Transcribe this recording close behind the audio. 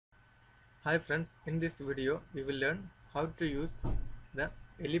Hi friends, in this video we will learn how to use the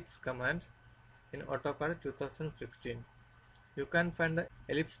ellipse command in AutoCAD 2016. You can find the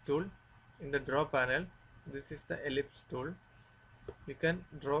ellipse tool in the draw panel. This is the ellipse tool. You can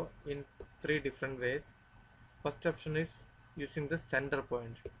draw in three different ways. First option is using the center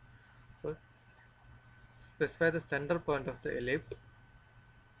point. So specify the center point of the ellipse.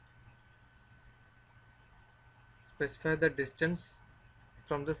 Specify the distance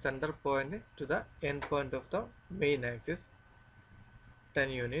from the center point to the end point of the main axis, 10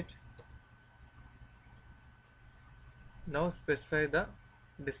 unit. Now specify the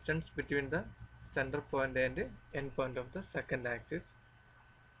distance between the center point and end point of the second axis,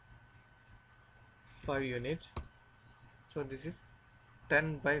 5 unit. So this is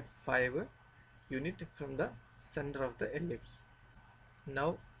 10 by 5 unit from the center of the ellipse.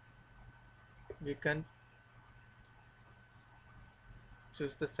 Now we can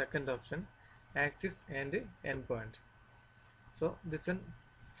choose the second option, axis and end point. So this one,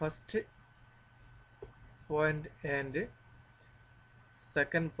 first point and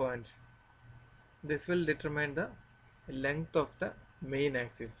second point, this will determine the length of the main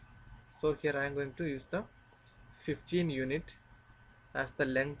axis. So here I am going to use the 15 unit as the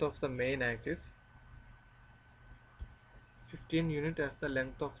length of the main axis. 15 unit as the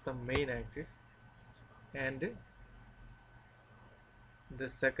length of the main axis, and the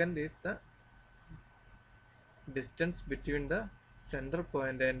second is the distance between the center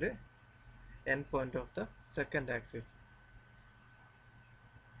point and end point of the second axis.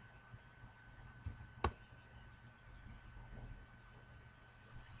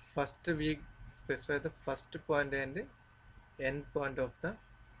 First we specify the first point and end point of the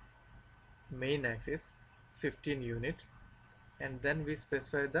main axis, 15 unit, and then we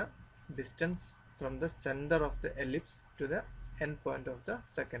specify the distance from the center of the ellipse to the end point of the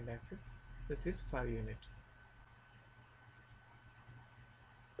second axis. This is 5 unit.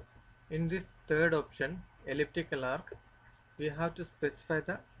 In this third option, elliptical arc, we have to specify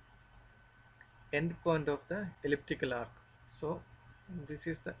the end point of the elliptical arc. So this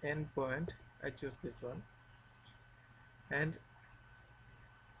is the end point. I choose this one and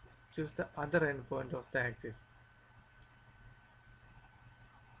choose the other end point of the axis.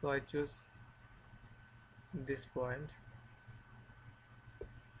 So I choose this point.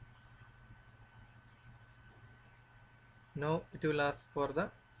 Now it will ask for the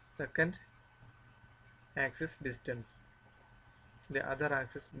second axis distance, the other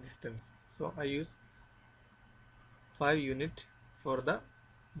axis distance. So I use 5 unit for the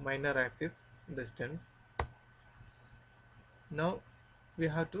minor axis distance. Now we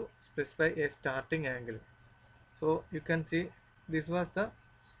have to specify a starting angle. So you can see this was the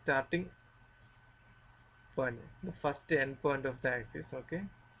starting point, the first end point of the axis. Okay,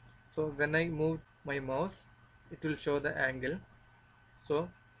 so when I move my mouse, it will show the angle. So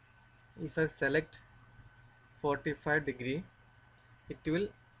if I select 45-degree, it will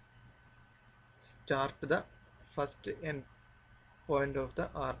start the first end point of the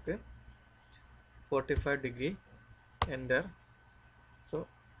arc, 45-degree, enter. So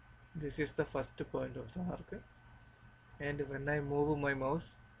this is the first point of the arc, and when I move my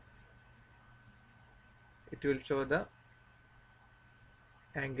mouse, it will show the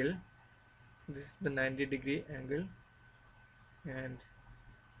angle. This is the 90-degree angle and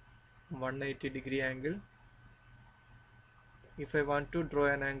 180-degree angle. If I want to draw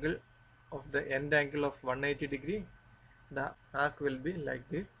an angle of the end angle of 180-degree, the arc will be like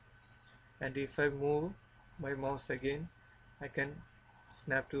this. And if I move my mouse again, I can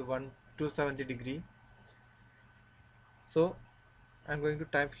snap to 270-degree. So I'm going to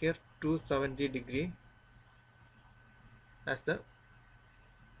type here 270-degree as the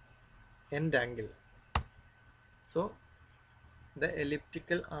end angle. So the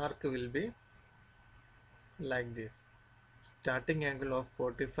elliptical arc will be like this: starting angle of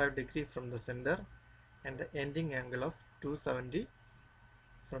 45-degree from the center and the ending angle of 270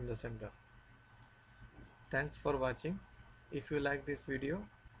 from the center. Thanks for watching. If you like this video,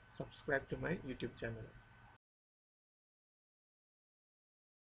 subscribe to my YouTube channel.